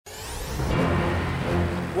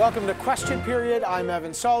Welcome to Question Period. I'm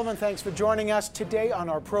Evan Solomon. Thanks for joining us today on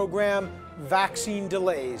our program, Vaccine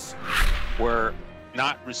Delays. We're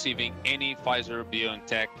not receiving any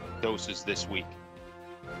Pfizer-BioNTech doses this week,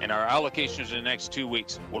 and our allocations in the next 2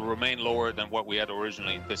 weeks will remain lower than what we had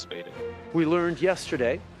originally anticipated. We learned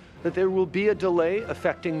yesterday that there will be a delay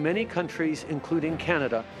affecting many countries, including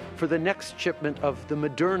Canada, for the next shipment of the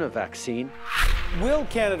Moderna vaccine. Will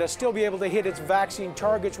Canada still be able to hit its vaccine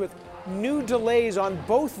targets with new delays on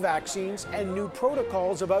both vaccines and new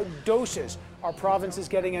protocols about doses? Are provinces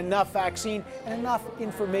getting enough vaccine and enough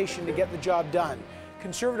information to get the job done?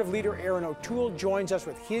 Conservative leader Erin O'Toole joins us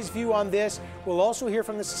with his view on this. We'll also hear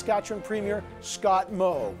from the Saskatchewan Premier, Scott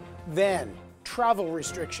Moe. Then, travel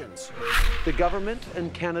restrictions. The government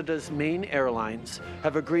and Canada's main airlines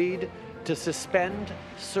have agreed to suspend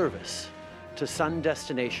service to sun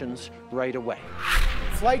destinations right away.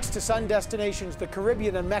 Flights to sun destinations, the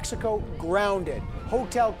Caribbean and Mexico, grounded.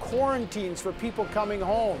 Hotel quarantines for people coming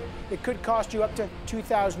home. It could cost you up to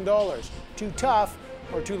 $2,000. Too tough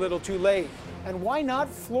or too little too late. And why not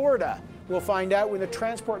Florida? We'll find out when the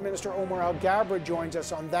Transport Minister Omar Alghabra joins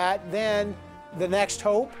us on that. Then, the next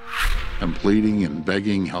hope. I'm pleading and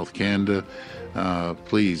begging Health Canada,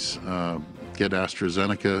 please get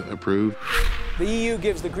AstraZeneca approved. The EU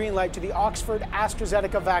gives the green light to the Oxford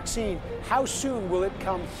AstraZeneca vaccine. How soon will it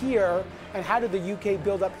come here? And how did the UK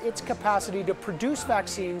build up its capacity to produce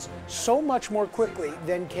vaccines so much more quickly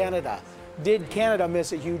than Canada? Did Canada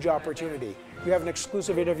miss a huge opportunity? We have an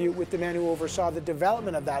exclusive interview with the man who oversaw the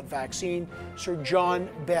development of that vaccine, Sir John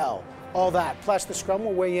Bell. All that, plus the Scrum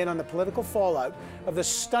will weigh in on the political fallout of the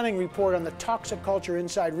stunning report on the toxic culture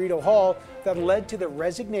inside Rideau Hall that led to the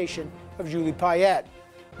resignation of Julie Payette.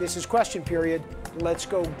 This is Question Period. Let's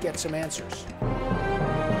go get some answers.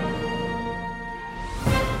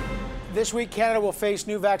 This week, Canada will face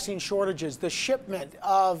new vaccine shortages. The shipment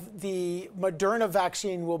of the Moderna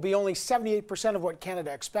vaccine will be only 78% of what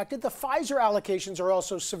Canada expected. The Pfizer allocations are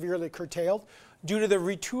also severely curtailed due to the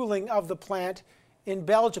retooling of the plant in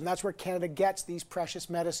Belgium. That's where Canada gets these precious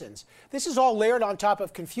medicines. This is all layered on top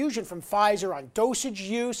of confusion from Pfizer on dosage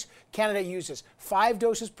use. Canada uses 5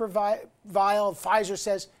 doses per vial. Pfizer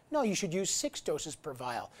says, no, you should use 6 doses per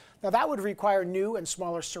vial. Now, that would require new and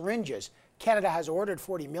smaller syringes. Canada has ordered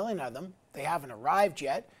 40 million of them. They haven't arrived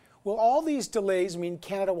yet. Will all these delays mean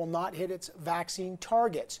Canada will not hit its vaccine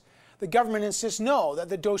targets? The government insists no, that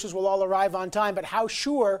the doses will all arrive on time, but how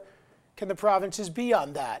sure can the provinces be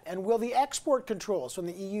on that? And will the export controls from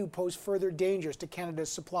the EU pose further dangers to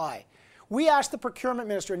Canada's supply? We asked the Procurement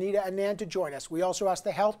Minister, Anita Anand, to join us. We also asked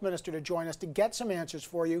the Health Minister to join us to get some answers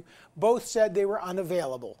for you. Both said they were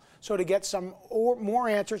unavailable. So to get some more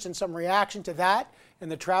answers and some reaction to that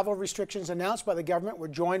and the travel restrictions announced by the government, we're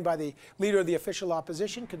joined by the Leader of the Official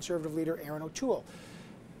Opposition, Conservative Leader Erin O'Toole.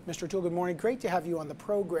 Mr. O'Toole, good morning. Great to have you on the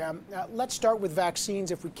program. Let's start with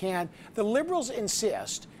vaccines if we can. The Liberals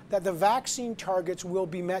insist that the vaccine targets will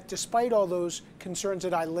be met despite all those concerns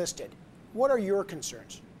that I listed. What are your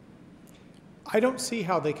concerns? I don't see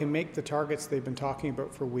how they can make the targets they've been talking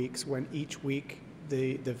about for weeks when each week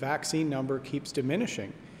the vaccine number keeps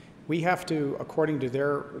diminishing. We have to, according to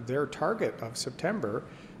their target of September,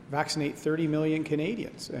 vaccinate 30 million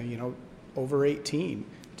Canadians, over 18.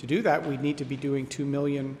 To do that, we need to be doing 2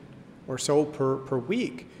 million or so per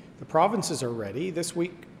week. The provinces are ready. This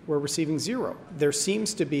week, we're receiving 0. There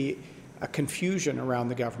seems to be a confusion around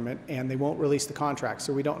the government, and they won't release the contract.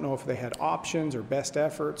 So we don't know if they had options or best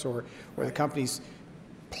efforts or the companies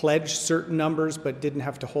pledged certain numbers but didn't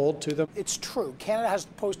have to hold to them. It's true. Canada has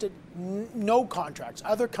posted no contracts.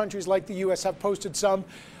 Other countries like the U.S. have posted some.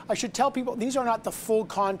 I should tell people these are not the full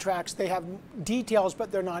contracts. They have details,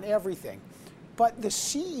 but they're not everything. But the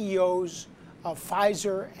CEOs of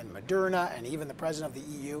Pfizer and Moderna and even the president of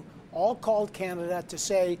the EU all called Canada to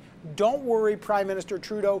say, don't worry, Prime Minister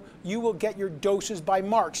Trudeau, you will get your doses by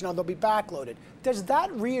March. Now, they'll be backloaded. Does that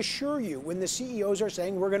reassure you when the CEOs are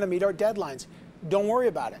saying we're going to meet our deadlines? Don't worry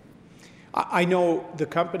about it. I know the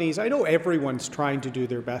companies, I know everyone's trying to do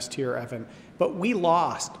their best here, Evan, but we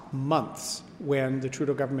lost months when the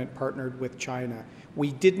Trudeau government partnered with China.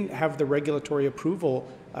 We didn't have the regulatory approval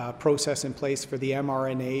process in place for the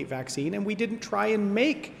mRNA vaccine, and we didn't try and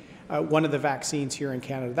make one of the vaccines here in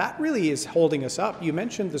Canada. That really is holding us up. You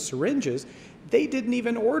mentioned the syringes. They didn't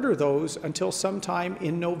even order those until sometime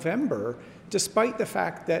in November, despite the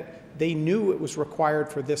fact that they knew it was required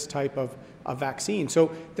for this type of vaccine.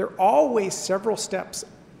 So they're always several steps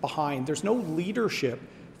behind. There's no leadership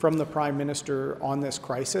from the Prime Minister on this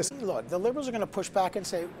crisis. Look, the Liberals are going to push back and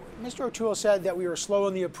say, Mr. O'Toole said that we were slow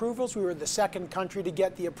in the approvals. We were the second country to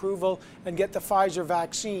get the approval and get the Pfizer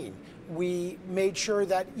vaccine. We made sure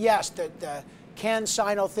that, yes, the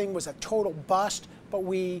CanSino thing was a total bust, but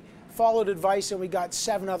we followed advice and we got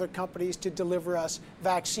 7 other companies to deliver us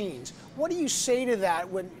vaccines. What do you say to that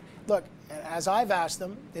when, look, as I've asked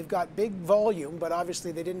them, they've got big volume, but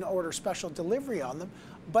obviously they didn't order special delivery on them,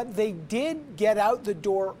 but they did get out the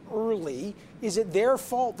door early. Is it their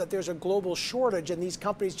fault that there's a global shortage and these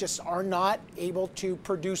companies just are not able to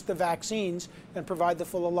produce the vaccines and provide the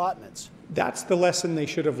full allotments? That's the lesson they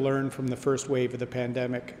should have learned from the first wave of the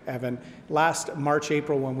pandemic, Evan. Last March,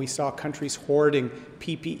 April, when we saw countries hoarding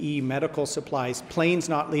PPE, medical supplies, planes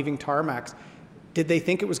not leaving tarmacs, did they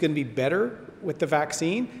think it was going to be better with the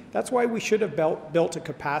vaccine? That's why we should have built a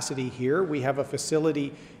capacity here. We have a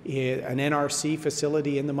facility, an NRC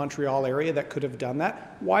facility in the Montreal area that could have done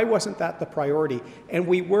that. Why wasn't that the priority? And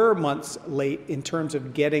we were months late in terms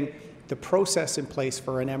of getting the process in place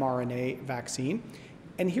for an mRNA vaccine.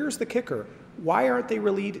 And here's the kicker. Why aren't they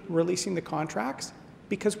releasing the contracts?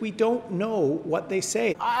 Because we don't know what they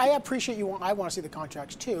say. I appreciate you. I want to see the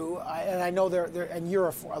contracts too, and I know they're and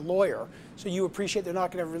you're a lawyer, so you appreciate they're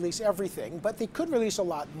not going to release everything, but they could release a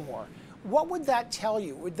lot more. What would that tell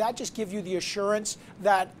you? Would that just give you the assurance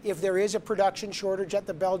that if there is a production shortage at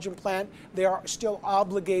the Belgian plant, they are still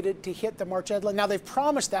obligated to hit the March deadline? Now they've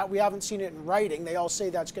promised that. We haven't seen it in writing. They all say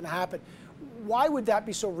that's going to happen. Why would that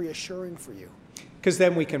be so reassuring for you? Because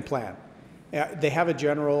then we can plan. They have a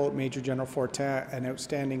general, Major General Fortin, an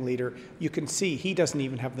outstanding leader. You can see he doesn't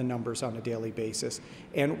even have the numbers on a daily basis.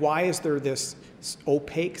 And why is there this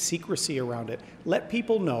opaque secrecy around it? Let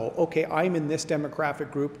people know, okay, I'm in this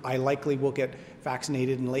demographic group. I likely will get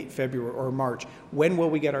vaccinated in late February or March. When will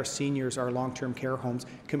we get our seniors, our long-term care homes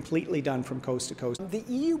completely done from coast to coast? The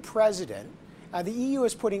EU president, the EU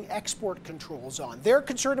is putting export controls on. They're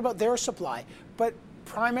concerned about their supply, but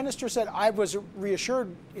Prime Minister said, I was reassured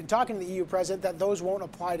in talking to the EU president that those won't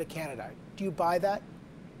apply to Canada. Do you buy that?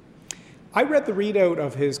 I read the readout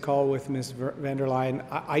of his call with Ms. van der Leyen.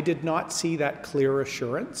 I did not see that clear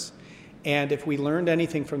assurance. And if we learned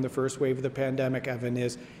anything from the first wave of the pandemic, Evan,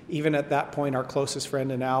 is even at that point, our closest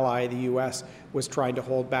friend and ally, the U.S., was trying to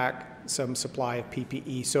hold back some supply of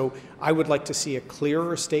PPE. So I would like to see a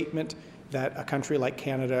clearer statement that a country like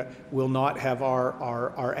Canada will not have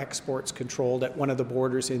our exports controlled at one of the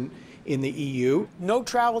borders in the EU. No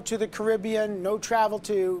travel to the Caribbean, no travel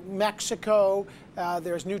to Mexico.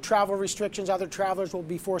 There's new travel restrictions. Other travelers will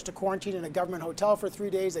be forced to quarantine in a government hotel for 3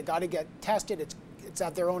 days. They got to get tested. It's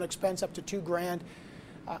at their own expense, up to $2,000.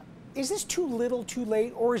 Is this too little, too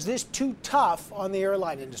late, or is this too tough on the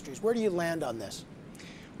airline industries? Where do you land on this?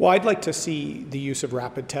 Well, I'd like to see the use of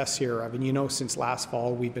rapid tests here. I mean, you know, since last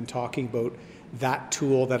fall, we've been talking about that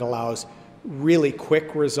tool that allows really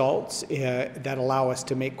quick results that allow us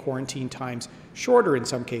to make quarantine times shorter in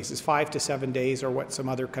some cases, 5 to 7 days, or what some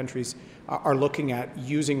other countries are looking at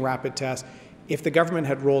using rapid tests. If the government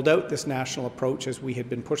had rolled out this national approach as we had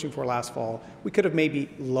been pushing for last fall, we could have maybe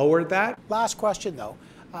lowered that. Last question, though.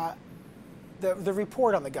 The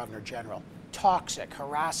report on the Governor General, toxic,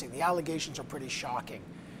 harassing, the allegations are pretty shocking.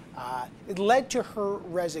 It led to her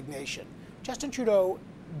resignation. Justin Trudeau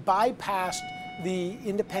bypassed the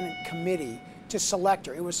independent committee to select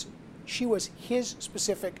her. She was his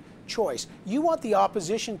specific choice. You want the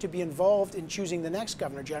opposition to be involved in choosing the next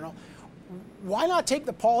Governor General. Why not take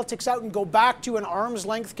the politics out and go back to an arm's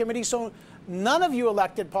length committee so none of you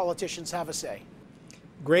elected politicians have a say?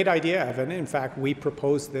 Great idea, Evan. In fact, we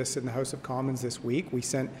proposed this in the House of Commons this week. We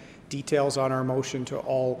sent details on our motion to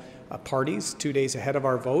all parties 2 days ahead of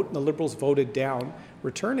our vote. The Liberals voted down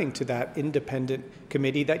returning to that independent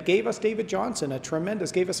committee that gave us David Johnston,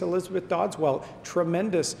 gave us Elizabeth Dodswell,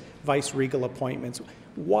 tremendous vice-regal appointments.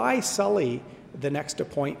 Why sully the next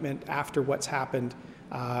appointment after what's happened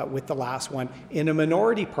with the last one? In a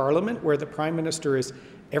minority parliament where the Prime Minister is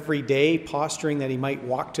every day posturing that he might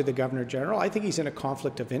walk to the Governor General, I think he's in a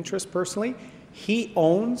conflict of interest personally. He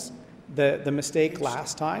owns the mistake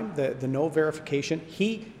last time, the no verification.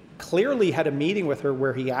 He clearly had a meeting with her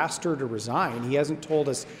where he asked her to resign. He hasn't told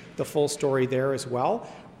us the full story there as well.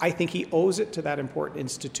 I think he owes it to that important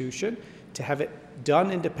institution to have it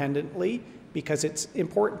done independently because it's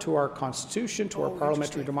important to our Constitution, to our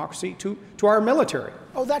parliamentary democracy, to our military.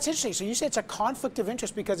 Oh, that's interesting. So you say it's a conflict of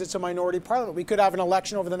interest because it's a minority parliament. We could have an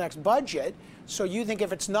election over the next budget. So you think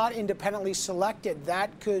if it's not independently selected,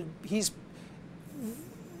 that could,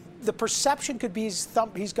 the perception could be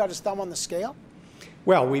he's got his thumb on the scale?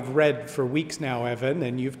 Well, we've read for weeks now, Evan,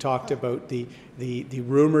 and you've talked about the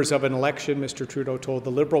rumors of an election. Mr. Trudeau told the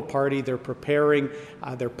Liberal Party they're preparing,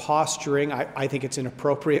 they're posturing. I think it's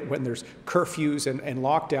inappropriate when there's curfews and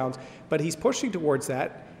lockdowns, but he's pushing towards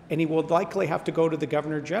that. and he will likely have to go to the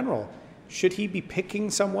Governor General. Should he be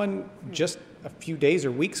picking someone just a few days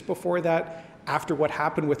or weeks before that, after what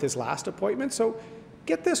happened with his last appointment? So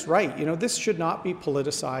get this right. This should not be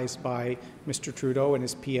politicized by Mr. Trudeau and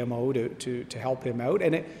his PMO to help him out,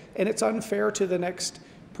 and it's unfair to the next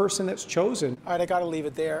person that's chosen. All right, I got to leave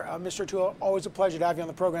it there. Mr. O'Toole, always a pleasure to have you on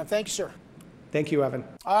the program. Thank you, sir. Thank you, Evan.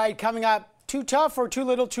 All right, coming up, too tough or too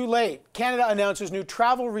little too late? Canada announces new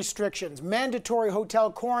travel restrictions, mandatory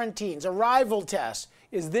hotel quarantines, arrival tests.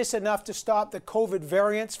 Is this enough to stop the COVID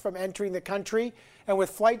variants from entering the country? And with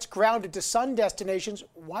flights grounded to sun destinations,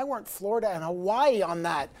 why weren't Florida and Hawaii on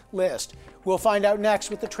that list? We'll find out next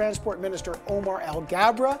with the Transport Minister, Omar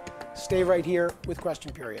Alghabra. Stay right here with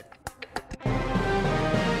Question Period.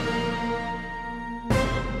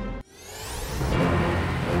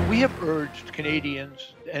 We have urged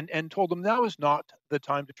Canadians and told them now is not the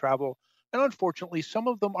time to travel. And unfortunately, some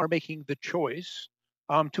of them are making the choice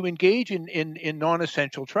to engage in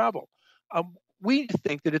non-essential travel. We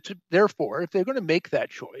think that it's therefore, if they're going to make that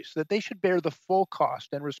choice, that they should bear the full cost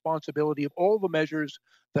and responsibility of all the measures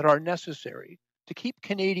that are necessary to keep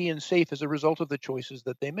Canadians safe as a result of the choices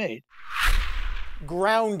that they made.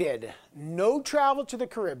 Grounded. No travel to the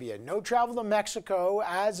Caribbean, no travel to Mexico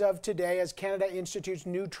as of today as Canada institutes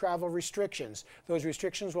new travel restrictions. Those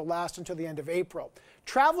restrictions will last until the end of April.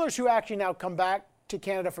 Travelers who actually now come back to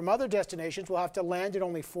Canada from other destinations will have to land at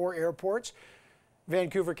only 4 airports: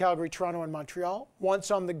 Vancouver, Calgary, Toronto, and Montreal.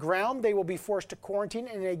 Once on the ground, they will be forced to quarantine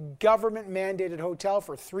in a government-mandated hotel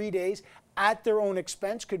for 3 days at their own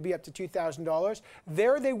expense, could be up to $2,000.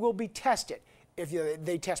 There they will be tested. If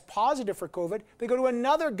they test positive for COVID, they go to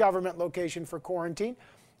another government location for quarantine.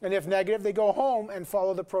 And if negative, they go home and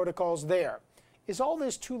follow the protocols there. Is all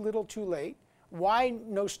this too little too late? Why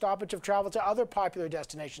no stoppage of travel to other popular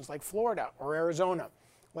destinations like Florida or Arizona?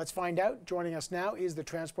 Let's find out. Joining us now is the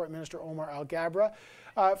Transport Minister, Omar Alghabra.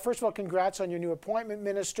 First of all, congrats on your new appointment,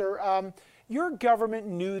 Minister. Your government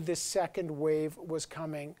knew the second wave was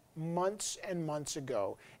coming months and months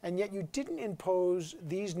ago, and yet you didn't impose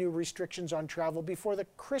these new restrictions on travel before the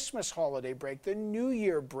Christmas holiday break, the New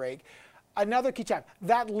Year break. Another key time.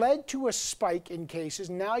 That led to a spike in cases.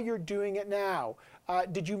 Now you're doing it now.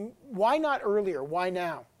 Why not earlier? Why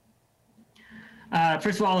now?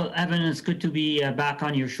 First of all, Evan, it's good to be back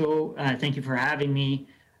on your show. Thank you for having me.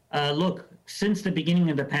 Look, since the beginning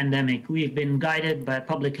of the pandemic, we've been guided by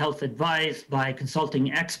public health advice, by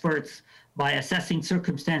consulting experts, by assessing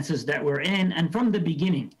circumstances that we're in. And from the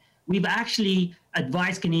beginning, we've actually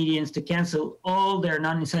advised Canadians to cancel all their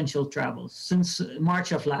non-essential travels since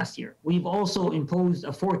March of last year. We've also imposed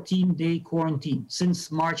a 14-day quarantine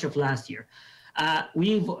since March of last year.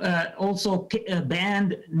 We've also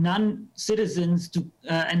banned non-citizens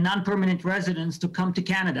and non-permanent residents to come to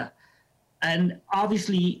Canada. And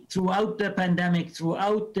obviously, throughout the pandemic,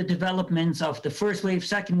 throughout the developments of the first wave,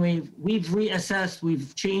 second wave, we've reassessed,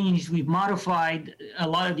 we've changed, we've modified a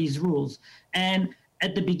lot of these rules. And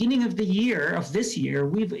at the beginning of the year, of this year,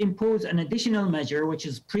 we've imposed an additional measure, which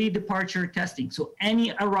is pre-departure testing. So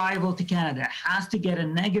any arrival to Canada has to get a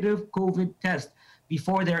negative COVID test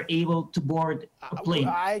before they're able to board a plane.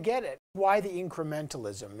 I get it. Why the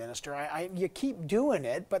incrementalism, Minister? You keep doing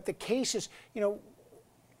it, but the cases,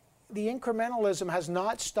 the incrementalism has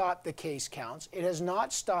not stopped the case counts. It has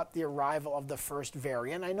not stopped the arrival of the first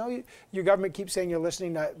variant. I know your government keeps saying you're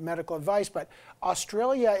listening to medical advice, but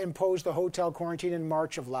Australia imposed the hotel quarantine in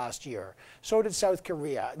March of last year. So did South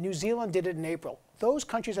Korea. New Zealand did it in April. Those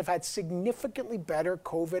countries have had significantly better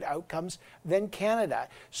COVID outcomes than Canada.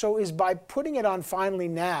 So is by putting it on finally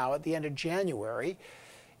now at the end of January,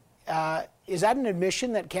 is that an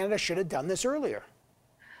admission that Canada should have done this earlier?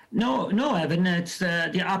 No, Evan, it's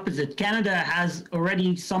the opposite. Canada has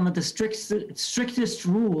already some of the strictest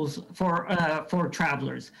rules for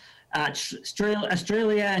travelers.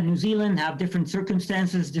 Australia and New Zealand have different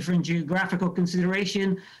circumstances, different geographical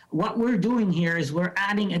consideration. What we're doing here is we're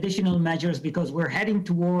adding additional measures because we're heading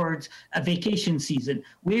towards a vacation season.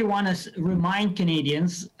 We want to remind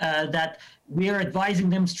Canadians that we are advising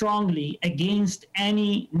them strongly against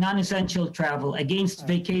any non-essential travel, against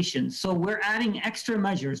vacations. So we're adding extra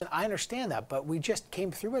measures. I understand that, but we just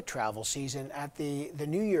came through a travel season at the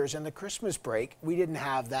New Year's and the Christmas break. We didn't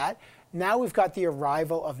have that. Now we've got the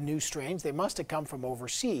arrival of new strains. They must have come from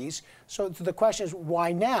overseas. So the question is,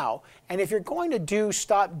 why now? And if you're going to do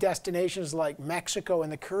stop destinations like Mexico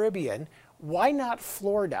and the Caribbean, why not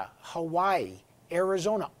Florida, Hawaii,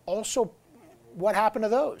 Arizona? Also, what happened to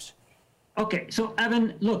those? Okay, so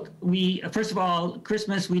Evan, look, first of all,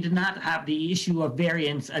 Christmas, we did not have the issue of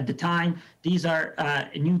variants at the time. These are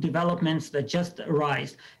new developments that just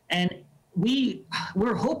arise. And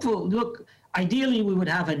we're hopeful. Look, ideally, we would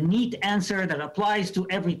have a neat answer that applies to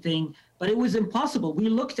everything, but it was impossible. We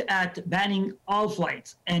looked at banning all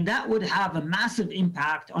flights, and that would have a massive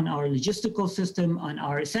impact on our logistical system, on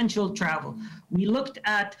our essential travel. We looked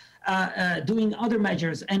at doing other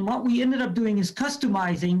measures, and what we ended up doing is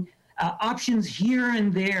customizing options here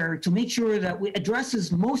and there to make sure that we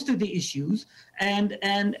addresses most of the issues. And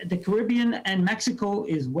the Caribbean and Mexico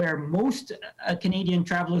is where most Canadian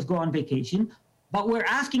travelers go on vacation. But we're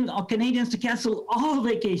asking our Canadians to cancel all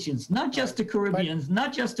vacations, not just the Caribbeans,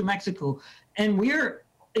 not just to Mexico. And we're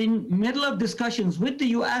in middle of discussions with the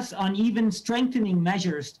U.S. on even strengthening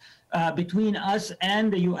measures between us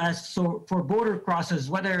and the U.S. So for border crossers,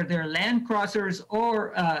 whether they're land crossers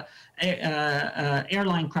or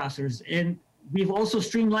airline crossers. And we've also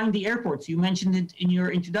streamlined the airports. You mentioned it in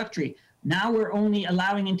your introductory. Now we're only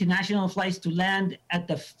allowing international flights to land at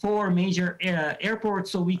the 4 major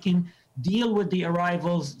airports so we can deal with the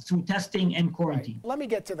arrivals through testing and quarantine. Right. Let me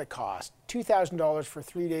get to the cost. $2,000 for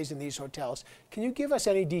 3 days in these hotels. Can you give us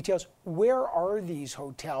any details? Where are these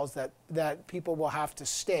hotels that people will have to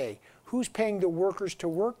stay? Who's paying the workers to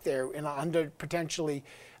work there under potentially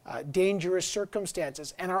dangerous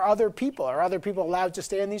circumstances? And are other people allowed to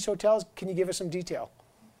stay in these hotels? Can you give us some detail?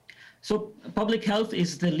 So Public Health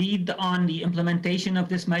is the lead on the implementation of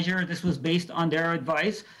this measure. This was based on their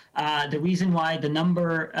advice. The reason why the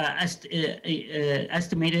number estimated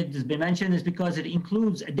has been mentioned is because it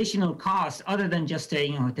includes additional costs other than just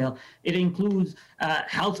staying in a hotel. It includes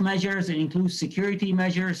health measures, it includes security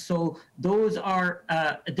measures. So those are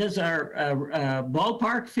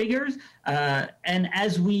ballpark figures. And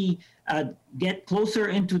as we get closer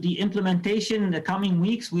into the implementation in the coming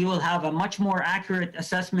weeks, we will have a much more accurate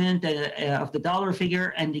assessment of the dollar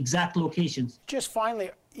figure and exact locations. Just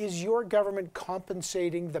finally, is your government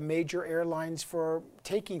compensating the major airlines for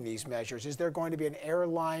taking these measures? Is there going to be an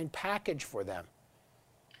airline package for them?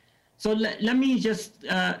 So let me just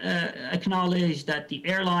acknowledge that the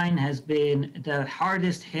airline has been the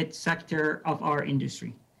hardest hit sector of our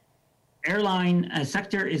industry. Airline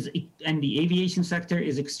sector and the aviation sector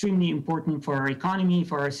is extremely important for our economy,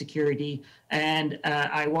 for our security. And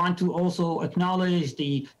I want to also acknowledge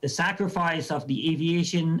the sacrifice of the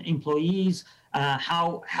aviation employees,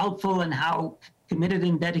 how helpful and how committed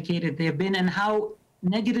and dedicated they've been, and how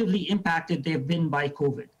negatively impacted they've been by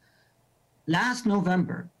COVID. Last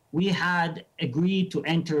November, we had agreed to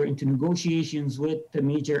enter into negotiations with the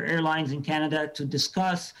major airlines in Canada to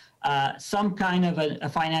discuss some kind of a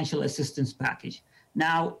financial assistance package.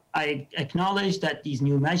 Now, I acknowledge that these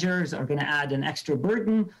new measures are going to add an extra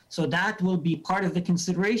burden, so that will be part of the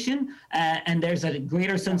consideration, and there's a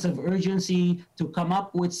greater sense of urgency to come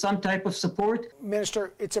up with some type of support.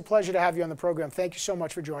 Minister, it's a pleasure to have you on the program. Thank you so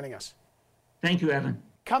much for joining us. Thank you, Evan.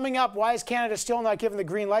 Coming up, why is Canada still not given the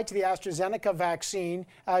green light to the AstraZeneca vaccine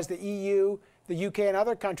as the EU, the UK, and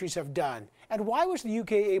other countries have done? And why was the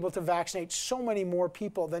UK able to vaccinate so many more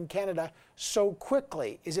people than Canada so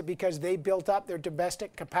quickly? Is it because they built up their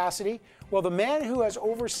domestic capacity? Well, the man who has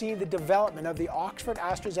overseen the development of the Oxford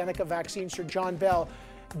AstraZeneca vaccine, Sir John Bell,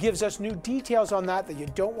 gives us new details on that you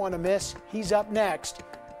don't want to miss. He's up next.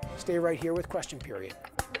 Stay right here with Question Period.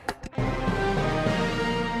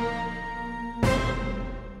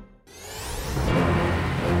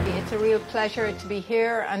 It's a real pleasure to be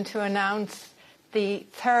here and to announce the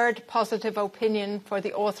third positive opinion for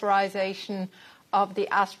the authorization of the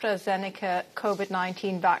AstraZeneca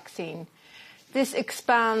COVID-19 vaccine. This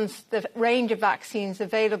expands the range of vaccines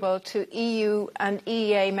available to EU and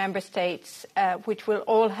EEA member states, which will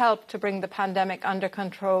all help to bring the pandemic under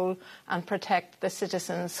control and protect the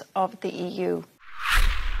citizens of the EU.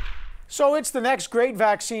 So it's the next great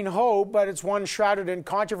vaccine hope, but it's one shrouded in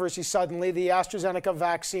controversy suddenly. The AstraZeneca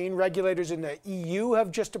vaccine, regulators in the EU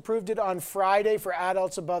have just approved it on Friday for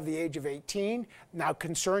adults above the age of 18. Now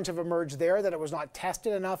concerns have emerged there that it was not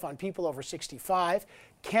tested enough on people over 65.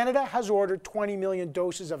 Canada has ordered 20 million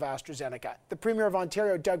doses of AstraZeneca. The Premier of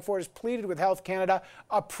Ontario, Doug Ford, has pleaded with Health Canada,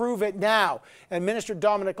 approve it now. And Minister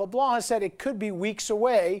Dominic LeBlanc has said it could be weeks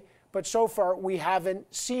away, but so far we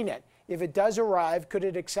haven't seen it. If it does arrive, could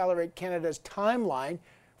it accelerate Canada's timeline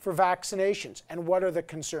for vaccinations? And what are the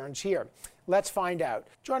concerns here? Let's find out.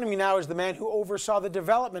 Joining me now is the man who oversaw the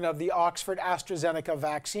development of the Oxford AstraZeneca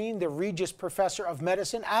vaccine, the Regius Professor of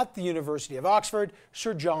Medicine at the University of Oxford,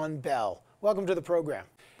 Sir John Bell. Welcome to the program.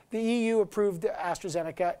 The EU approved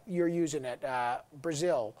AstraZeneca. You're using it.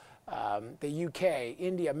 Brazil, the UK,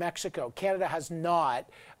 India, Mexico. Canada has not.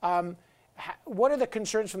 What are the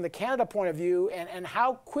concerns from the Canada point of view, and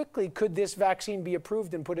how quickly could this vaccine be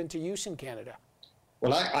approved and put into use in Canada?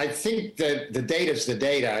 Well, I think that the data is the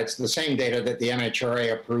data. It's the same data that the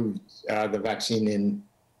MHRA approved the vaccine in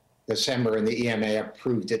December, and the EMA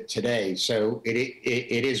approved it today. So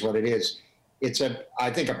it is what it is. It's I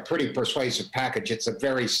think a pretty persuasive package. It's a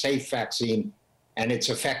very safe vaccine, and it's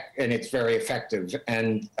very effective.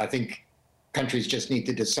 And I think countries just need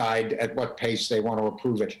to decide at what pace they want to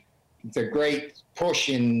approve it. The great push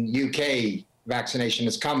in UK vaccination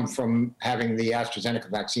has come from having the AstraZeneca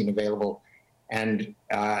vaccine available, and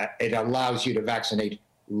it allows you to vaccinate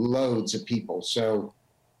loads of people. So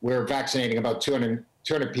we're vaccinating about 200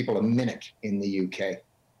 people a minute in the UK.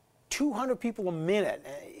 200 people a minute,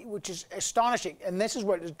 which is astonishing. And this is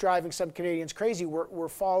what is driving some Canadians crazy. We're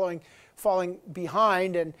falling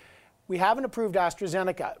behind, and we haven't approved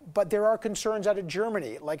AstraZeneca, but there are concerns out of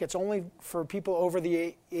Germany, like it's only for people over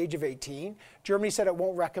the age of 18. Germany said it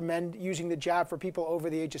won't recommend using the jab for people over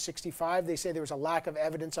the age of 65. They say there was a lack of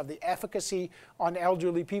evidence of the efficacy on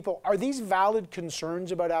elderly people. Are these valid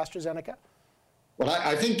concerns about AstraZeneca? Well,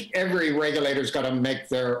 I think every regulator's got to make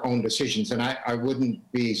their own decisions, and I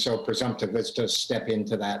wouldn't be so presumptive as to step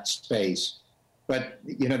into that space. But,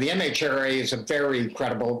 you know, the MHRA is a very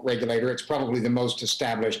credible regulator. It's probably the most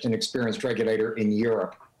established and experienced regulator in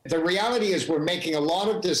Europe. The reality is we're making a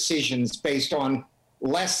lot of decisions based on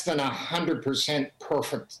less than 100%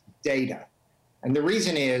 perfect data. And the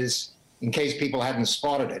reason is, in case people hadn't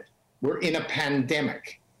spotted it, we're in a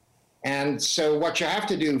pandemic. And so what you have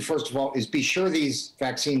to do, first of all, is be sure these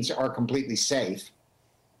vaccines are completely safe,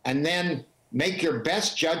 and then make your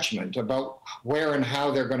best judgment about where and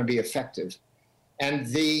how they're going to be effective. And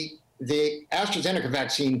the AstraZeneca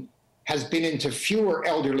vaccine has been into fewer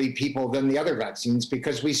elderly people than the other vaccines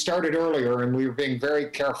because we started earlier and we were being very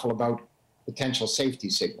careful about potential safety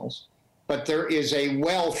signals. But there is a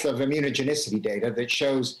wealth of immunogenicity data that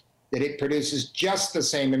shows that it produces just the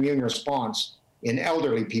same immune response in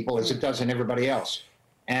elderly people as it does in everybody else.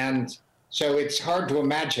 And so it's hard to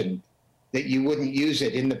imagine that you wouldn't use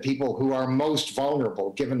it in the people who are most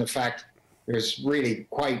vulnerable, given the fact there's really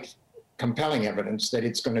quite compelling evidence that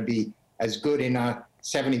it's going to be as good in a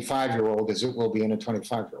 75-year-old as it will be in a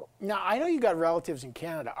 25-year-old. Now, I know you got relatives in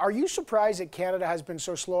Canada. Are you surprised that Canada has been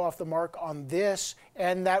so slow off the mark on this,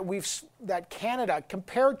 and that Canada,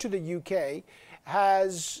 compared to the UK,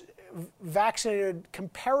 has vaccinated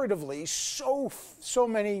comparatively so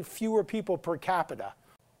many fewer people per capita?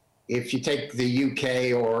 If you take the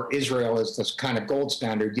UK or Israel as this kind of gold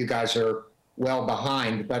standard, you guys are well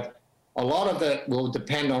behind. But a lot of that will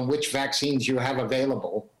depend on which vaccines you have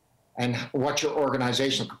available and what your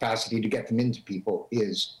organizational capacity to get them into people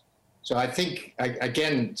is. So I think,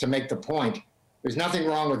 again, to make the point, there's nothing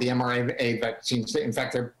wrong with the mRNA vaccines. In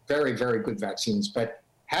fact, they're very, very good vaccines. But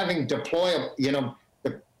having deployable,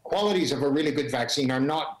 the qualities of a really good vaccine are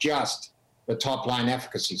not just the top-line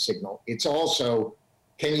efficacy signal. It's also,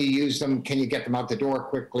 can you use them? Can you get them out the door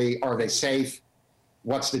quickly? Are they safe?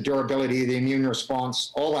 What's the durability of the immune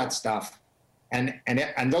response? All that stuff. And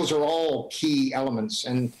those are all key elements.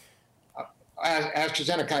 And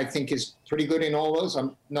AstraZeneca, I think, is pretty good in all those.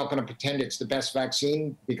 I'm not going to pretend it's the best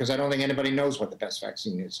vaccine because I don't think anybody knows what the best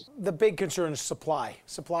vaccine is. The big concern is supply.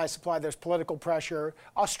 Supply. There's political pressure.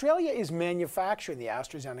 Australia is manufacturing the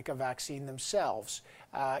AstraZeneca vaccine themselves.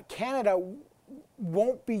 Canada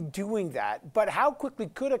won't be doing that. But how quickly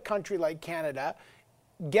could a country like Canada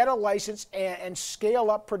get a license and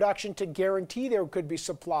scale up production to guarantee there could be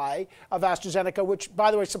supply of AstraZeneca, which,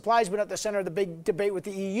 by the way, supply has been at the center of the big debate with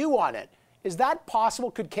the EU on it. Is that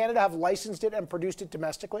possible? Could Canada have licensed it and produced it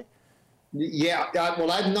domestically? Yeah,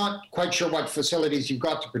 well, I'm not quite sure what facilities you've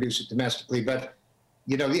got to produce it domestically, but,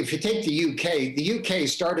 if you take the UK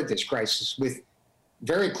started this crisis with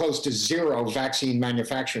very close to zero vaccine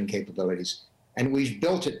manufacturing capabilities, and we've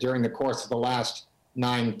built it during the course of the last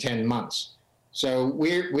 9-10 months. So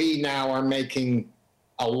we now are making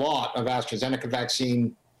a lot of AstraZeneca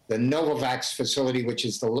vaccine. The Novavax facility, which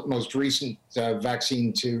is the most recent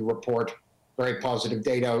vaccine to report very positive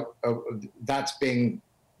data, that's being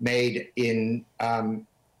made in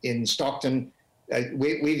Stockton.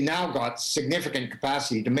 We've now got significant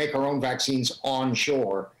capacity to make our own vaccines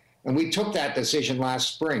onshore. And we took that decision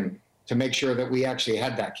last spring to make sure that we actually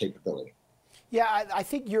had that capability. Yeah, I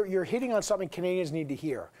think you're hitting on something Canadians need to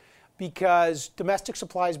hear, because domestic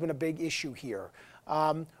supply has been a big issue here.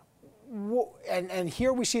 And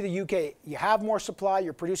here we see the UK, you have more supply,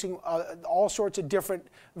 you're producing all sorts of different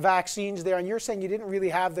vaccines there, and you're saying you didn't really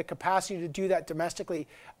have the capacity to do that domestically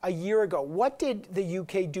a year ago. What did the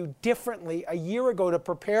UK do differently a year ago to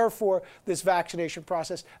prepare for this vaccination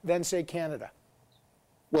process than, say, Canada?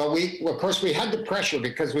 Well, of course, we had the pressure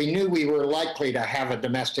because we knew we were likely to have a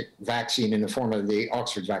domestic vaccine in the form of the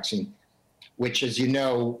Oxford vaccine, which, as you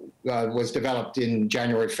know, was developed in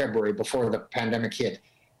January, February before the pandemic hit,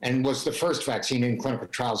 and was the first vaccine in clinical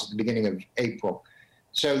trials at the beginning of April.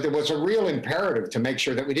 So there was a real imperative to make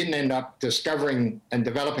sure that we didn't end up discovering and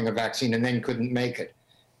developing a vaccine and then couldn't make it.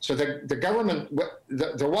 So the government,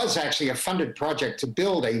 there was actually a funded project to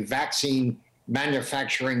build a vaccine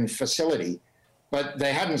manufacturing facility, but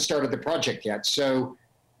they hadn't started the project yet. So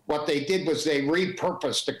what they did was they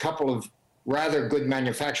repurposed a couple of rather good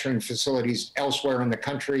manufacturing facilities elsewhere in the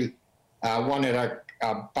country, one at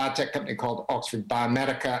a biotech company called Oxford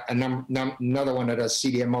Biomedica, another one at a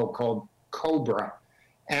CDMO called Cobra.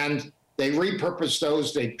 And they repurposed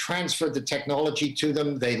those, they transferred the technology to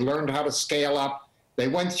them, they learned how to scale up, they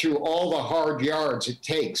went through all the hard yards it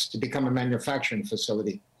takes to become a manufacturing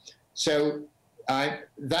facility. So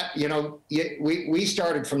we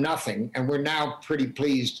started from nothing, and we're now pretty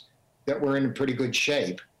pleased that we're in pretty good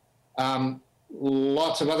shape.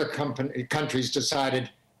 Lots of other countries decided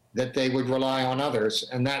that they would rely on others,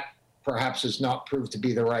 and that perhaps has not proved to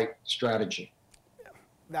be the right strategy.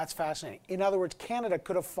 That's fascinating. In other words, Canada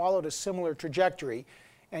could have followed a similar trajectory,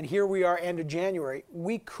 and here we are, end of January.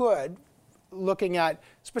 We could, looking at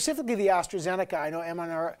specifically the AstraZeneca, I know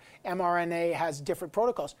mRNA has different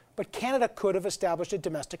protocols, but Canada could have established a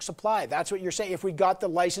domestic supply. That's what you're saying. If we got the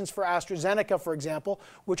license for AstraZeneca, for example,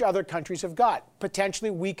 which other countries have got,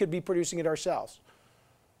 potentially we could be producing it ourselves.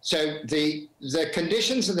 So the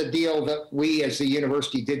conditions of the deal that we as the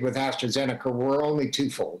university did with AstraZeneca were only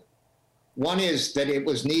twofold. One is that it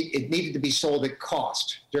needed to be sold at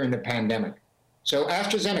cost during the pandemic. So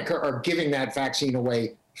AstraZeneca are giving that vaccine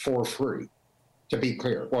away for free, to be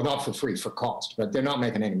clear. Well, not for free, for cost, but they're not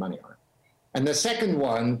making any money on it. And the second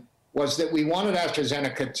one was that we wanted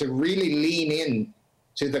AstraZeneca to really lean in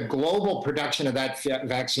to the global production of that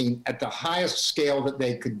vaccine at the highest scale that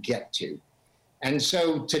they could get to. And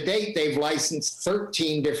so to date, they've licensed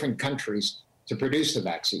 13 different countries to produce the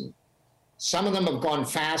vaccine. Some of them have gone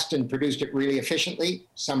fast and produced it really efficiently.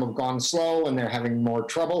 Some have gone slow and they're having more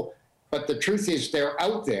trouble. But the truth is they're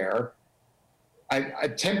out there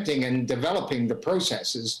attempting and developing the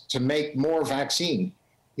processes to make more vaccine,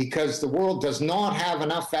 because the world does not have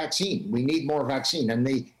enough vaccine. We need more vaccine. And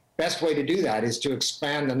the best way to do that is to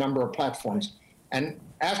expand the number of platforms. And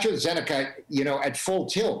AstraZeneca, at full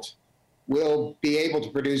tilt, will be able to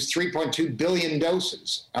produce 3.2 billion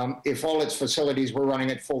doses if all its facilities were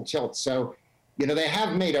running at full tilt. So, they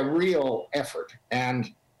have made a real effort.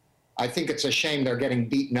 And I think it's a shame they're getting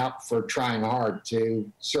beaten up for trying hard to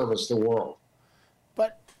service the world.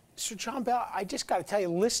 But, Sir John Bell, I just got to tell you,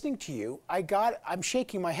 listening to you, I'm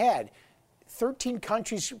shaking my head. 13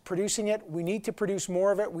 countries producing it. We need to produce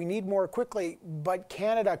more of it. We need more quickly. But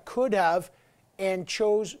Canada could have and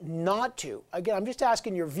chose not to. Again, I'm just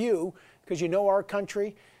asking your view, because you know our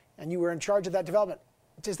country and you were in charge of that development.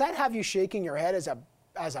 Does that have you shaking your head as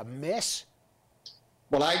a miss?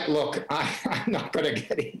 Well, I'm not going to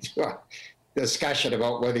get into a discussion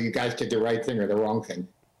about whether you guys did the right thing or the wrong thing.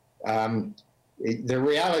 The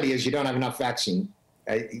reality is you don't have enough vaccine.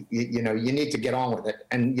 You need to get on with it.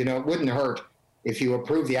 And, it wouldn't hurt if you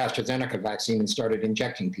approved the AstraZeneca vaccine and started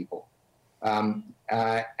injecting people. And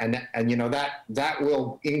that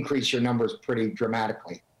will increase your numbers pretty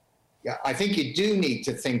dramatically. Yeah, I think you do need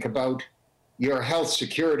to think about your health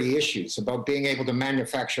security issues, about being able to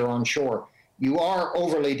manufacture onshore. You are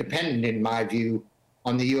overly dependent, in my view,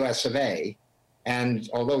 on the US of A. And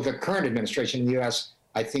although the current administration in the US,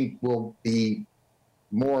 I think, will be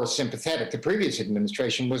more sympathetic, the previous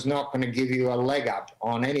administration was not going to give you a leg up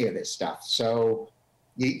on any of this stuff. So,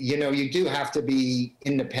 you do have to be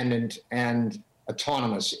independent and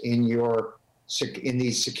autonomous in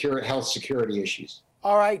these health security issues.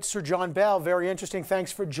 All right, Sir John Bell, very interesting.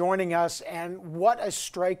 Thanks for joining us. And what a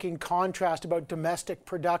striking contrast about domestic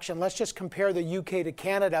production. Let's just compare the UK to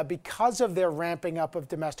Canada. Because of their ramping up of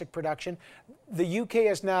domestic production, the UK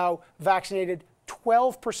has now vaccinated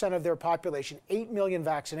 12% of their population, 8 million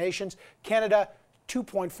vaccinations. Canada,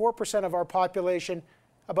 2.4% of our population,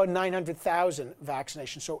 about 900,000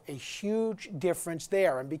 vaccinations. So a huge difference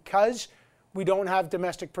there. And because we don't have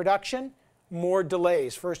domestic production, more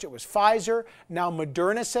delays. First it was Pfizer, now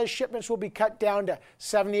Moderna says shipments will be cut down to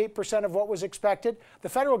 78% of what was expected. The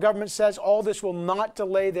federal government says all this will not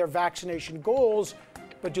delay their vaccination goals,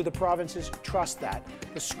 but do the provinces trust that?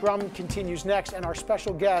 The scrum continues next, and our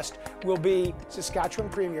special guest will be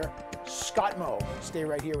Saskatchewan Premier Scott Moe. Stay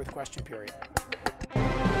right here with Question Period.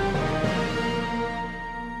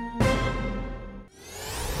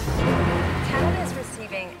 Canada has received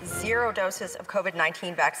receiving 0 doses of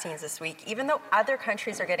COVID-19 vaccines this week, even though other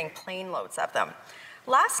countries are getting plane loads of them.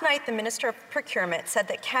 Last night, the Minister of Procurement said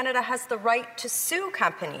that Canada has the right to sue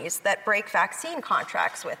companies that break vaccine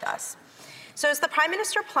contracts with us. So is the Prime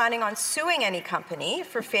Minister planning on suing any company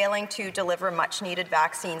for failing to deliver much-needed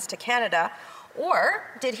vaccines to Canada,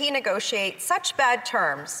 or did he negotiate such bad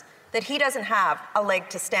terms that he doesn't have a leg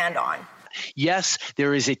to stand on? Yes,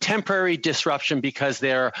 there is a temporary disruption because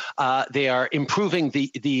they are improving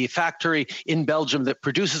the factory in Belgium that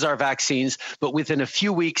produces our vaccines, but within a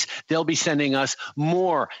few weeks, they'll be sending us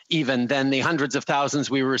more even than the hundreds of thousands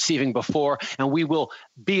we were receiving before, and we will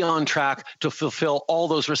be on track to fulfill all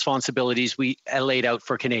those responsibilities we laid out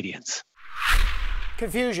for Canadians.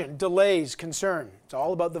 Confusion, delays, concern. It's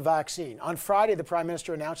all about the vaccine. On Friday, the Prime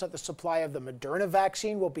Minister announced that the supply of the Moderna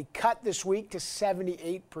vaccine will be cut this week to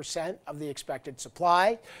 78% of the expected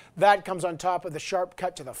supply. That comes on top of the sharp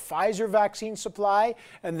cut to the Pfizer vaccine supply,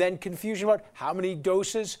 and then confusion about how many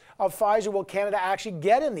doses of Pfizer will Canada actually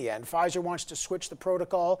get in the end. Pfizer wants to switch the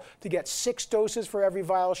protocol to get 6 doses for every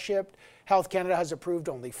vial shipped. Health Canada has approved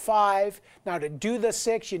only 5. Now, to do the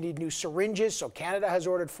 6, you need new syringes. So Canada has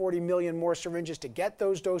ordered 40 million more syringes to get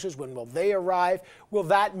those doses. When will they arrive? Will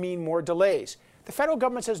that mean more delays? The federal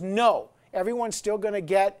government says no. Everyone's still going to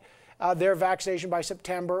get their vaccination by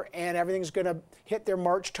September, and everything's going to hit their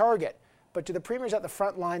March target. But do the premiers at the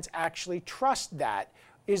front lines actually trust that?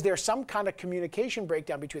 Is there some kind of communication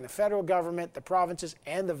breakdown between the federal government, the provinces,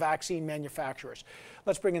 and the vaccine manufacturers?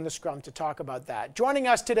 Let's bring in the scrum to talk about that. Joining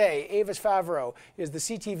us today, Avis Favaro is the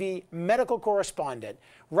CTV medical correspondent.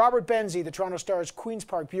 Robert Benzie, the Toronto Star's Queen's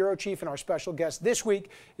Park bureau chief, and our special guest this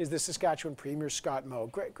week is the Saskatchewan Premier Scott Moe.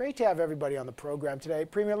 Great to have everybody on the program today.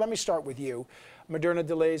 Premier, let me start with you. Moderna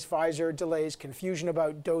delays, Pfizer delays, confusion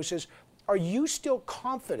about doses. Are you still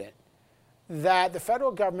confident that the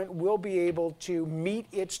federal government will be able to meet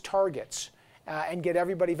its targets and get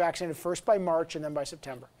everybody vaccinated first by March and then by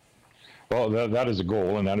September? Well, that is a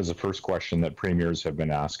goal, and that is the first question that premiers have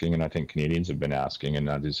been asking, and I think Canadians have been asking, and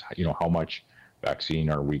that is, how much vaccine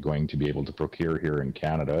are we going to be able to procure here in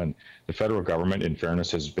Canada? And the federal government, in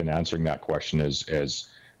fairness, has been answering that question as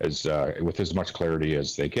with as much clarity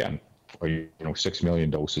as they can. 6 million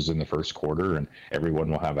doses in the first quarter, and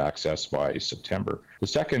everyone will have access by September. The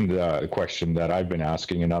second question that I've been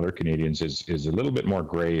asking and other Canadians is a little bit more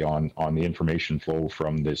gray on the information flow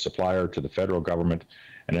from the supplier to the federal government,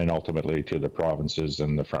 and then ultimately to the provinces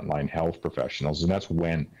and the frontline health professionals. And that's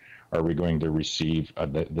when are we going to receive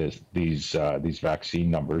these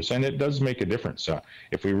vaccine numbers? And it does make a difference.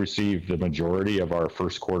 If we receive the majority of our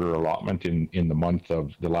first quarter allotment in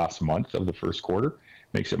the last month of the first quarter,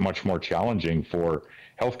 makes it much more challenging for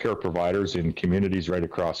healthcare providers in communities right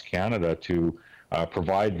across Canada to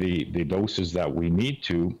provide the doses that we need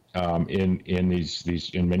to in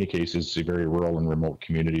these in many cases very rural and remote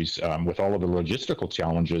communities with all of the logistical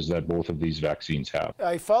challenges that both of these vaccines have.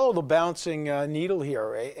 I follow the bouncing needle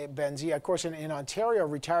here, Benzie. Of course, in Ontario,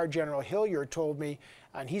 retired General Hilliard told me,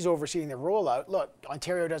 and he's overseeing the rollout, look,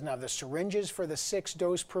 Ontario doesn't have the syringes for the 6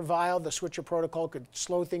 dose per vial. The switcher protocol could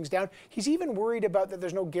slow things down. He's even worried about that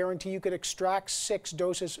there's no guarantee you could extract 6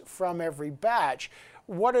 doses from every batch.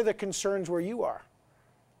 What are the concerns where you are?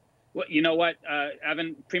 Well, you know what,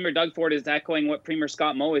 Evan, Premier Doug Ford is echoing what Premier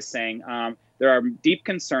Scott Moe is saying. There are deep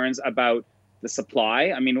concerns about the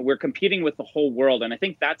supply. I mean, we're competing with the whole world, and I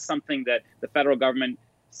think that's something that the federal government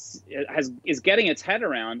is getting its head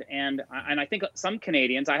around, and I think some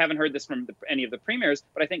Canadians, I haven't heard this from any of the premiers,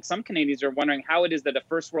 but I think some Canadians are wondering how it is that a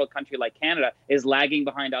first world country like Canada is lagging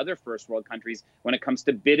behind other first world countries when it comes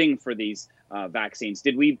to bidding for these vaccines.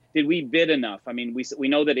 Did we bid enough? I mean, we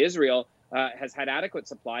know that Israel has had adequate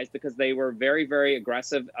supplies because they were very, very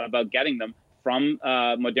aggressive about getting them from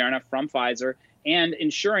Moderna, from Pfizer, and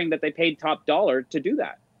ensuring that they paid top dollar to do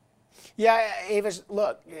that. Yeah, Avis,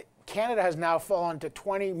 look, Canada has now fallen to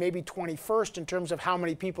 20, maybe 21st in terms of how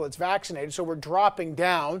many people it's vaccinated, so we're dropping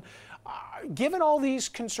down. Given all these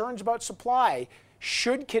concerns about supply,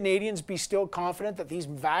 should Canadians be still confident that these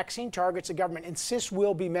vaccine targets the government insists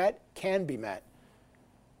will be met, can be met?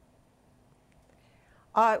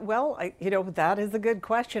 That is a good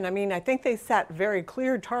question. I mean, I think they set very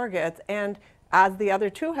clear targets, and as the other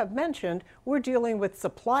two have mentioned, we're dealing with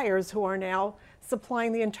suppliers who are now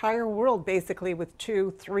supplying the entire world basically with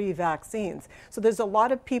 2-3 vaccines. So there's a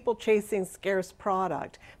lot of people chasing scarce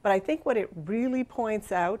product. But I think what it really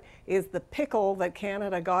points out is the pickle that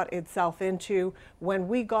Canada got itself into when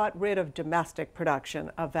we got rid of domestic production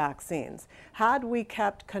of vaccines. Had we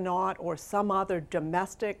kept Connaught or some other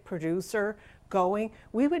domestic producer going,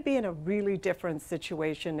 we would be in a really different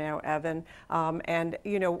situation now, Evan. And,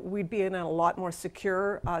 you know, we'd be in a lot more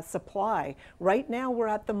secure supply. Right now, we're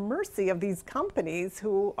at the mercy of these companies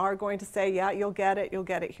who are going to say, yeah, you'll get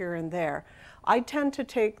it here and there. I tend to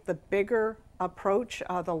take the bigger approach,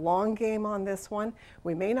 the long game on this one.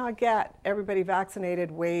 We may not get everybody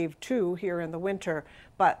vaccinated wave 2 here in the winter,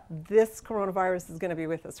 but this coronavirus is going to be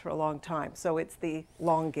with us for a long time. So it's the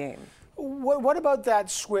long game. What about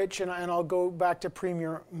that switch, and I'll go back to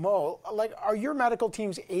Premier Moe, like, are your medical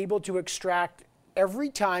teams able to extract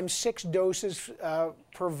every time 6 doses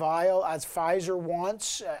per vial as Pfizer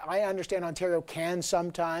wants? I understand Ontario can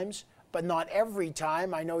sometimes, but not every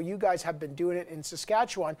time. I know you guys have been doing it in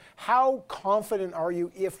Saskatchewan. How confident are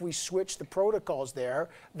you, if we switch the protocols there,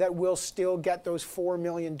 that we'll still get those 4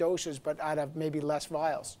 million doses, but out of maybe less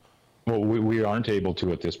vials? Well, we aren't able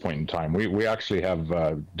to at this point in time. We actually have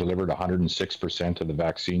delivered 106% of the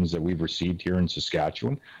vaccines that we've received here in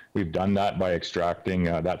Saskatchewan. We've done that by extracting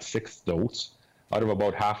that 6th dose out of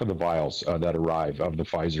about half of the vials that arrive of the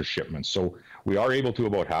Pfizer shipments. So we are able to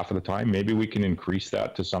about half of the time. Maybe we can increase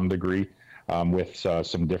that to some degree with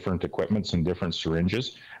some different equipment, some different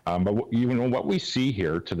syringes. But even what we see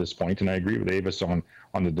here to this point, and I agree with Avis on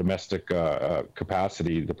the domestic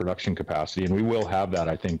capacity, the production capacity, and we will have that,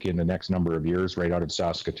 I think, in the next number of years, right out of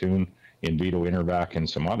Saskatoon, in Vito Intervac and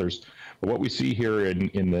some others. But what we see here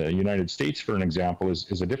in the United States, for an example,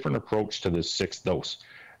 is a different approach to this 6th dose.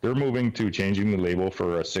 They're moving to changing the label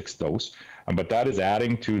for a 6th dose, but that is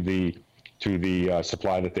adding to the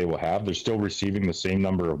supply that they will have. They're still receiving the same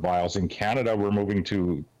number of vials. In Canada, we're moving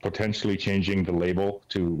to potentially changing the label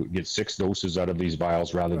to get 6 doses out of these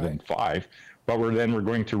vials rather than 5. But we're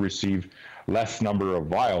going to receive less number of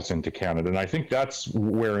vials into Canada. And I think that's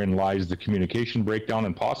wherein lies the communication breakdown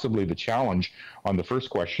and possibly the challenge on the first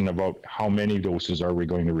question about how many doses are we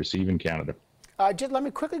going to receive in Canada. Let me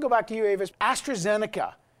quickly go back to you, Avis.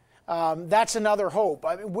 AstraZeneca. That's another hope.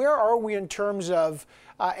 I mean, where are we in terms of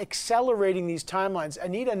accelerating these timelines?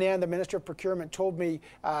 Anita Anand, the Minister of Procurement, told me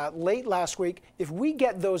late last week, if we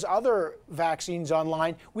get those other vaccines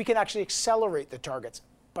online, we can actually accelerate the targets.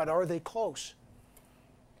 But are they close?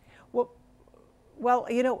 Well,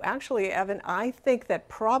 you know, actually, Evan, I think that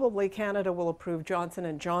probably Canada will approve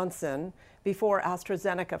Johnson & Johnson before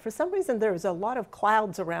AstraZeneca. For some reason, there's a lot of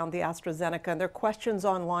clouds around the AstraZeneca, and there are questions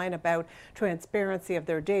online about transparency of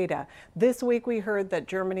their data. This week, we heard that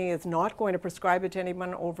Germany is not going to prescribe it to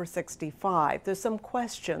anyone over 65. There's some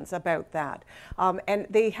questions about that. And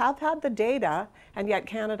they have had the data, and yet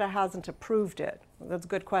Canada hasn't approved it. That's a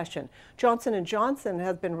good question. Johnson & Johnson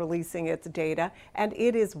has been releasing its data, and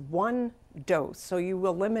it is 1 dose. So you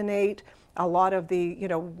eliminate a lot of the, you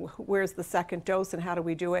know, where's the second dose and how do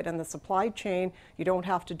we do it? And the supply chain, you don't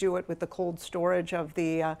have to do it with the cold storage of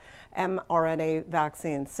the mRNA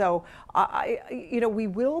vaccine. So, you know, we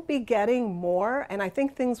will be getting more, and I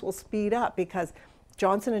think things will speed up because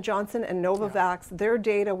Johnson & Johnson and Novavax, their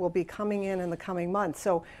data will be coming in the coming months.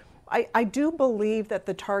 So I do believe that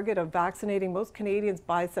the target of vaccinating most Canadians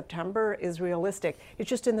by September is realistic. It's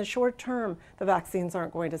just in the short term, the vaccines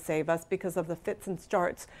aren't going to save us because of the fits and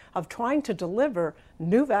starts of trying to deliver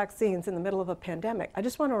new vaccines in the middle of a pandemic. I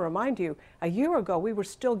just want to remind you, a year ago, we were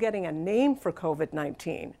still getting a name for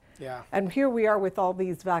COVID-19. Yeah. And here we are with all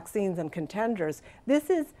these vaccines and contenders. This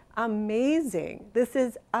is amazing. This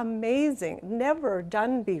is amazing. Never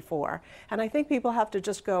done before. And I think people have to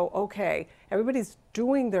just go, okay, everybody's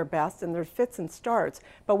doing their best and their fits and starts,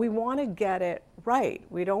 but we want to get it right.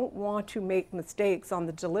 We don't want to make mistakes on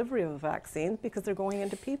the delivery of a vaccine because they're going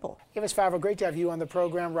into people. Avis Favre, great to have you on the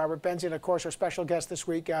program. Robert Benzian, of course, our special guest this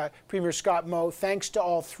week, Premier Scott Moe. Thanks to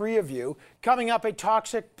all three of you. Coming up, a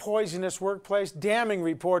toxic, poisonous workplace, damning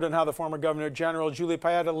report on how the former Governor General Julie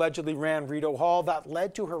Payette allegedly ran Rideau Hall. That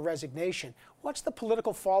led to her resignation. What's the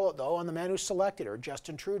political fallout, though, on the man who selected her,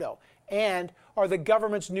 Justin Trudeau? And are the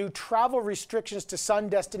government's new travel restrictions to sun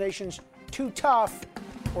destinations too tough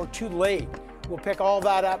or too late? We'll pick all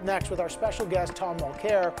that up next with our special guest, Tom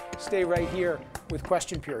Mulcair. Stay right here with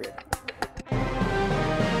Question Period.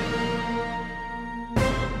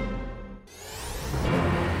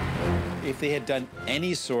 If they had done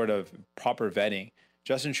any sort of proper vetting,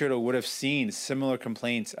 Justin Trudeau would have seen similar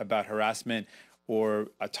complaints about harassment or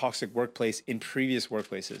a toxic workplace in previous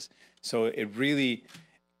workplaces. So it really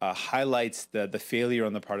highlights the failure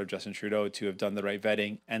on the part of Justin Trudeau to have done the right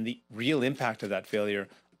vetting and the real impact of that failure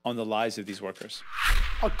on the lives of these workers.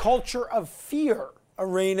 A culture of fear, a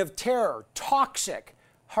reign of terror, toxic.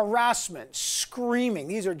 harassment, screaming.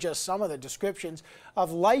 These are just some of the descriptions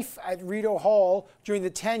of life at Rideau Hall during the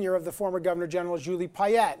tenure of the former Governor General Julie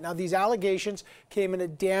Payette. Now, these allegations came in a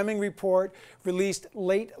damning report released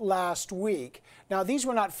late last week. Now, these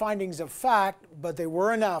were not findings of fact, but they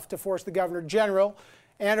were enough to force the Governor General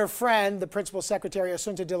and her friend, the Principal Secretary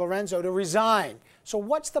Assunta De Lorenzo, to resign. So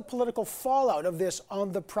what's the political fallout of this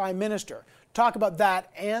on the Prime Minister? Talk about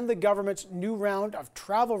that and the government's new round of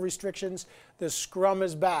travel restrictions. The scrum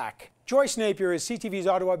is back. Joyce Napier is CTV's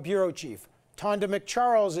Ottawa Bureau Chief. Tonda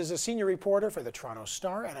McCharles is a senior reporter for the Toronto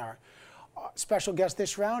Star, and our special guest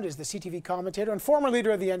this round is the CTV commentator and former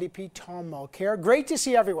leader of the NDP, Tom Mulcair. Great to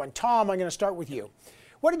see everyone. Tom, I'm going to start with you.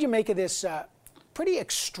 What did you make of this pretty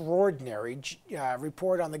extraordinary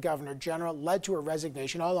report on the Governor General, led to her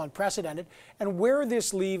resignation, all unprecedented, and where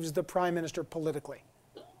this leaves the Prime Minister politically?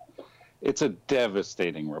 It's a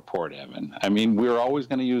devastating report, Evan. I mean, we're always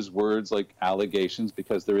going to use words like allegations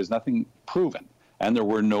because there is nothing proven. And there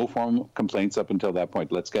were no formal complaints up until that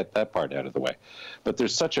point. Let's get that part out of the way. But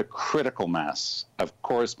there's such a critical mass of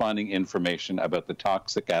corresponding information about the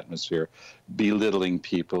toxic atmosphere, belittling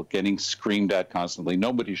people, getting screamed at constantly.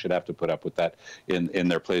 Nobody should have to put up with that in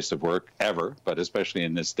their place of work, ever, but especially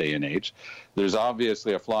in this day and age. There's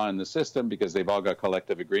obviously a flaw in the system because they've all got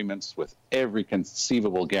collective agreements with every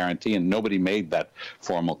conceivable guarantee, and nobody made that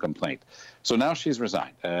formal complaint. So now she's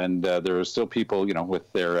resigned, and there are still people, you know,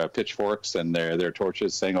 with their pitchforks and their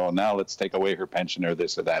torches saying, oh, now let's take away her pension or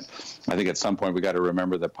this or that. I think at some point we got to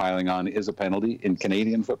remember that piling on is a penalty in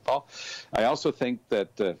Canadian football. I also think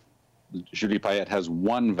that Julie Payette has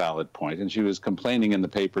one valid point, and she was complaining in the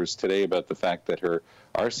papers today about the fact that her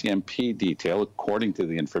RCMP detail, according to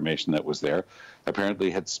the information that was there, apparently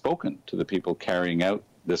had spoken to the people carrying out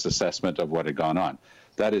this assessment of what had gone on.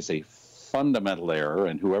 That is a fundamental error,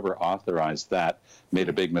 and whoever authorized that made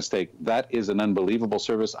a big mistake. That is an unbelievable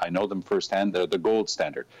service. I know them firsthand. They're the gold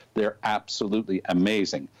standard. They're absolutely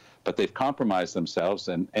amazing. But they've compromised themselves,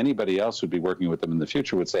 and anybody else who'd be working with them in the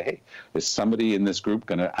future would say, hey, is somebody in this group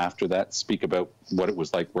going to, after that, speak about what it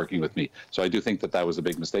was like working with me? So I do think that that was a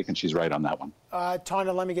big mistake, and she's right on that one.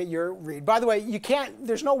 Tonda, let me get your read. By the way,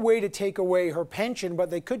 there's no way to take away her pension,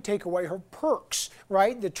 but they could take away her perks,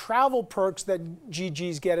 right? The travel perks that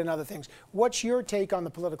GGs get and other things. What's your take on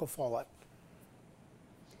the political fallout?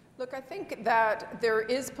 Look, I think that there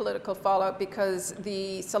is political fallout because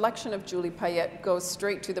the selection of Julie Payette goes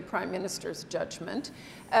straight to the Prime Minister's judgment.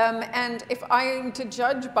 And if I'm to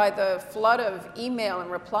judge by the flood of email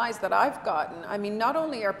and replies that I've gotten, I mean, not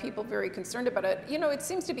only are people very concerned about it, you know, it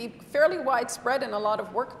seems to be fairly widespread in a lot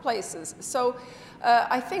of workplaces. So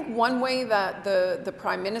I think one way that the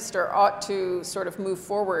Prime Minister ought to sort of move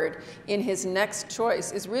forward in his next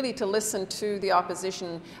choice is really to listen to the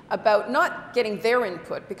opposition about not getting their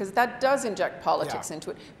input, because that does inject politics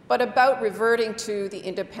into it, but about reverting to the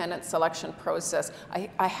independent selection process.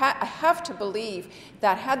 I have to believe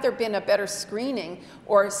that had there been a better screening,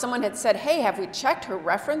 or someone had said, hey, have we checked her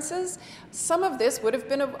references? Some of this would have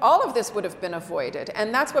been, all of this would have been avoided.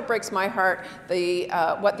 And that's what breaks my heart,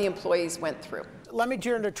 what the employees went through. Let me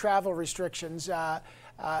turn to travel restrictions. The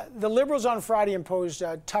Liberals on Friday imposed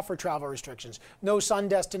tougher travel restrictions. No sun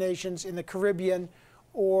destinations in the Caribbean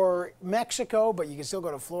or Mexico, but you can still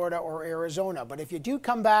go to Florida or Arizona. But if you do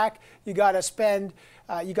come back, you got to spend,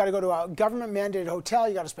 you got to go to a government-mandated hotel.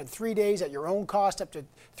 You got to spend 3 days at your own cost, up to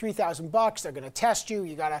 $3,000. They're going to test you.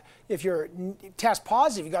 You got to, if you're test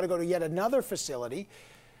positive, you got to go to yet another facility.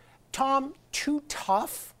 Tom, too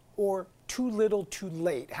tough or too little, too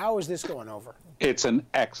late? How is this going over? It's an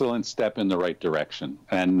excellent step in the right direction.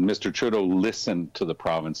 And Mr. Trudeau listened to the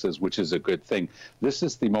provinces, which is a good thing. This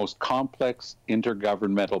is the most complex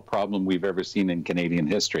intergovernmental problem we've ever seen in Canadian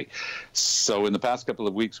history. So in the past couple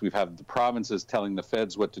of weeks, we've had the provinces telling the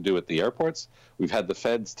feds what to do at the airports. We've had the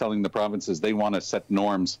feds telling the provinces they want to set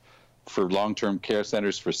norms for long-term care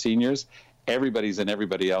centers for seniors. Everybody's in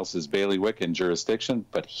everybody else's bailiwick and jurisdiction.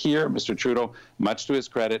 But here, Mr. Trudeau, much to his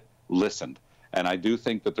credit, listened. And I do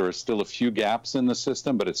think that there are still a few gaps in the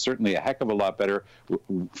system, but it's certainly a heck of a lot better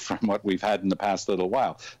from what we've had in the past little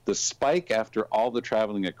while. The spike after all the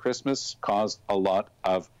traveling at Christmas caused a lot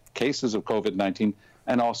of cases of COVID-19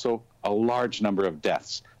 and also a large number of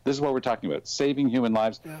deaths. This is what we're talking about, saving human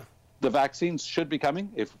lives. Yeah. The vaccines should be coming.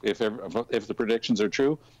 If the predictions are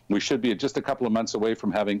true, we should be just a couple of months away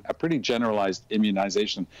from having a pretty generalized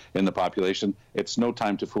immunization in the population. It's no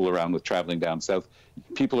time to fool around with traveling down south.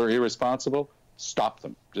 People are irresponsible. stop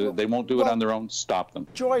them. They won't do it on their own. Stop them.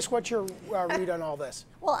 Joyce, what's your read on all this?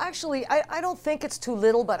 Well, actually, I don't think it's too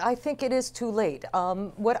little, but I think it is too late.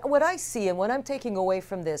 What I see and what I'm taking away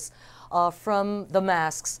from this, from the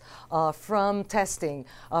masks, from testing,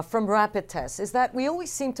 from rapid tests, is that we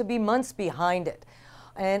always seem to be months behind it.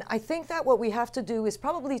 And I think that what we have to do is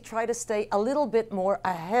probably try to stay a little bit more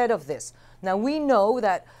ahead of this. Now, we know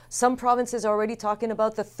that some provinces are already talking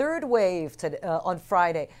about the third wave on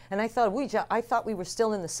Friday. And I thought we were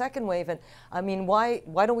still in the second wave. And I mean, why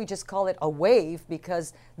don't we just call it a wave?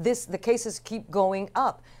 Because the cases keep going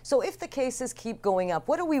up. So if the cases keep going up,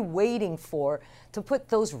 what are we waiting for to put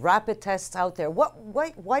those rapid tests out there?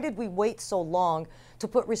 Why did we wait so long to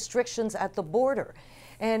put restrictions at the border?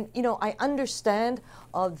 And, you know, I understand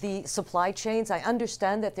the supply chains. I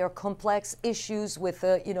understand that there are complex issues with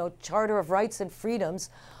the, you know, Charter of Rights and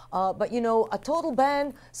Freedoms. But, you know, a total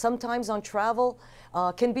ban sometimes on travel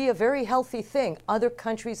can be a very healthy thing. Other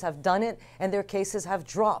countries have done it and their cases have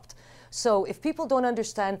dropped. So if people don't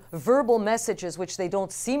understand verbal messages, which they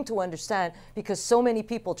don't seem to understand because so many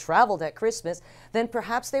people traveled at Christmas, then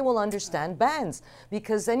perhaps they will understand bans,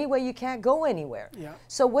 because anyway, you can't go anywhere. Yeah.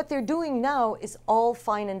 So what they're doing now is all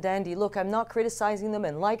fine and dandy. Look, I'm not criticizing them,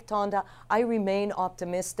 and like Tonda, I remain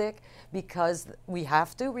optimistic because we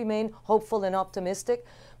have to remain hopeful and optimistic.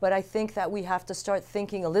 But I think that we have to start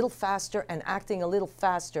thinking a little faster and acting a little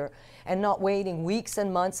faster, and not waiting weeks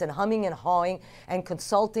and months and humming and hawing and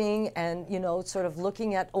consulting and, you know, sort of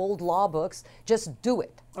looking at old law books. Just do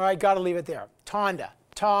it. All right, got to leave it there. Tonda,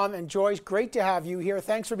 Tom, and Joyce, great to have you here.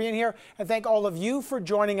 Thanks for being here, and thank all of you for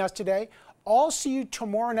joining us today. I'll see you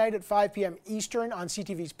tomorrow night at 5 p.m. Eastern on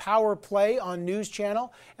CTV's Power Play on News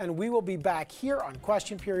Channel, and we will be back here on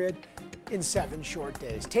Question Period in 7 short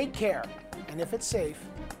days. Take care, and if it's safe,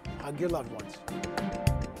 hug your loved ones.